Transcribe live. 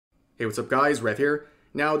Hey, what's up guys, Rev here.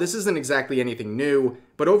 Now, this isn't exactly anything new,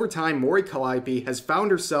 but over time, Mori Calliope has found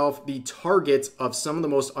herself the target of some of the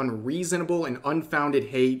most unreasonable and unfounded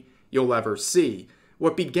hate you'll ever see.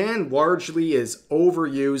 What began largely as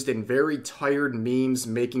overused and very tired memes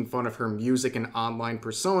making fun of her music and online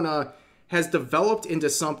persona has developed into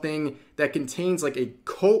something that contains like a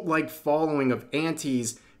cult-like following of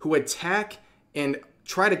antis who attack and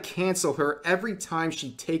try to cancel her every time she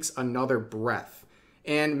takes another breath.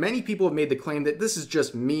 And many people have made the claim that this is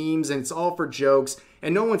just memes and it's all for jokes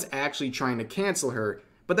and no one's actually trying to cancel her.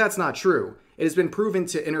 But that's not true. It has been proven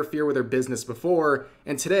to interfere with her business before,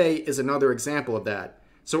 and today is another example of that.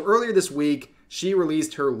 So earlier this week, she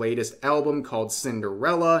released her latest album called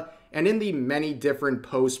Sinderella, and in the many different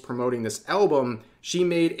posts promoting this album, she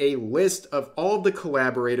made a list of all of the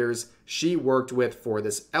collaborators she worked with for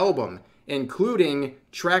this album, including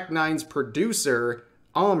Track 9's producer,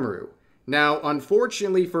 Amru. Now,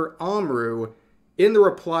 unfortunately for Amru, in the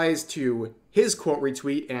replies to his quote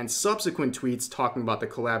retweet and subsequent tweets talking about the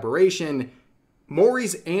collaboration,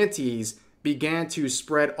 Mori's antis began to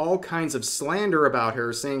spread all kinds of slander about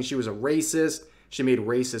her, saying she was a racist, she made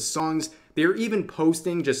racist songs. They were even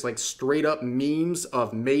posting just like straight up memes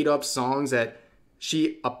of made up songs that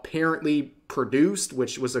she apparently produced,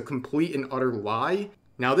 which was a complete and utter lie.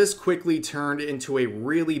 Now, this quickly turned into a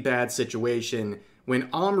really bad situation when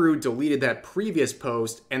Amru deleted that previous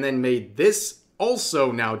post and then made this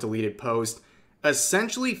also now deleted post,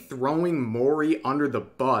 essentially throwing Mori under the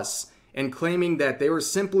bus and claiming that they were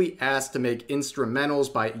simply asked to make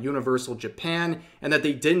instrumentals by Universal Japan and that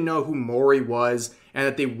they didn't know who Mori was and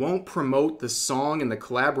that they won't promote the song and the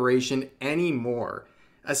collaboration anymore.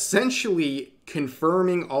 Essentially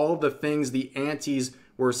confirming all the things the antis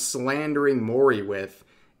were slandering Mori with.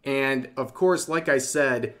 And of course, like I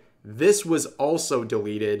said, this was also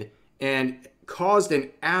deleted and caused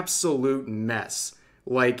an absolute mess.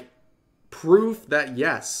 Like, proof that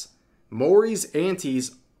yes, Mori's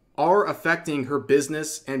antis are affecting her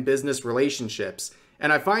business and business relationships.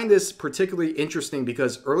 And I find this particularly interesting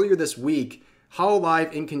because earlier this week,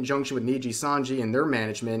 hololive, in conjunction with Niji Sanji and their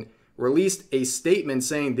management, released a statement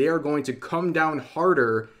saying they are going to come down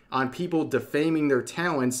harder on people defaming their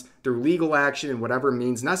talents through legal action and whatever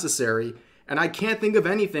means necessary. And I can't think of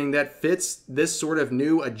anything that fits this sort of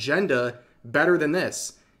new agenda better than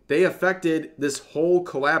this. They affected this whole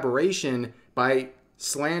collaboration by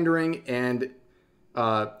slandering and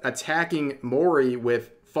attacking Mori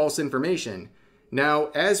with false information. Now,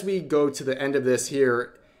 as we go to the end of this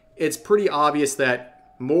here, it's pretty obvious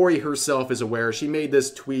that Mori herself is aware. She made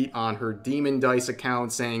this tweet on her Demon Dice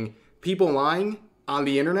account saying, "People lying on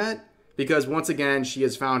the internet?" Because once again, she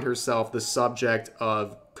has found herself the subject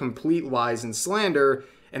of complete lies and slander.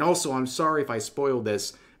 And also, I'm sorry if I spoiled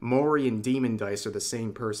this, Mori and Demon Dice are the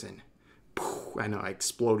same person. I know I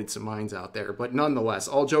exploded some minds out there, but nonetheless,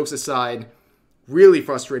 all jokes aside, really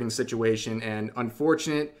frustrating situation and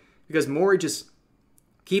unfortunate because Mori just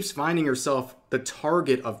keeps finding herself the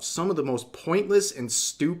target of some of the most pointless and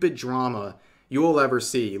stupid drama you will ever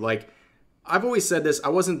see. Like, I've always said this, I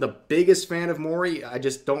wasn't the biggest fan of Mori. I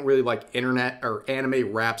just don't really like internet or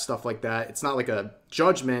anime rap stuff like that. It's not like a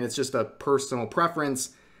judgment, it's just a personal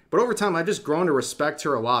preference. But over time, I've just grown to respect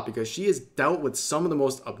her a lot because she has dealt with some of the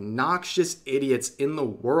most obnoxious idiots in the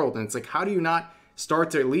world. And it's like, how do you not start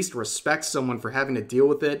to at least respect someone for having to deal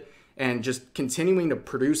with it and just continuing to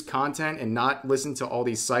produce content and not listen to all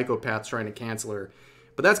these psychopaths trying to cancel her?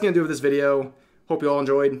 But that's going to do it for this video. Hope you all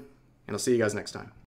enjoyed, and I'll see you guys next time.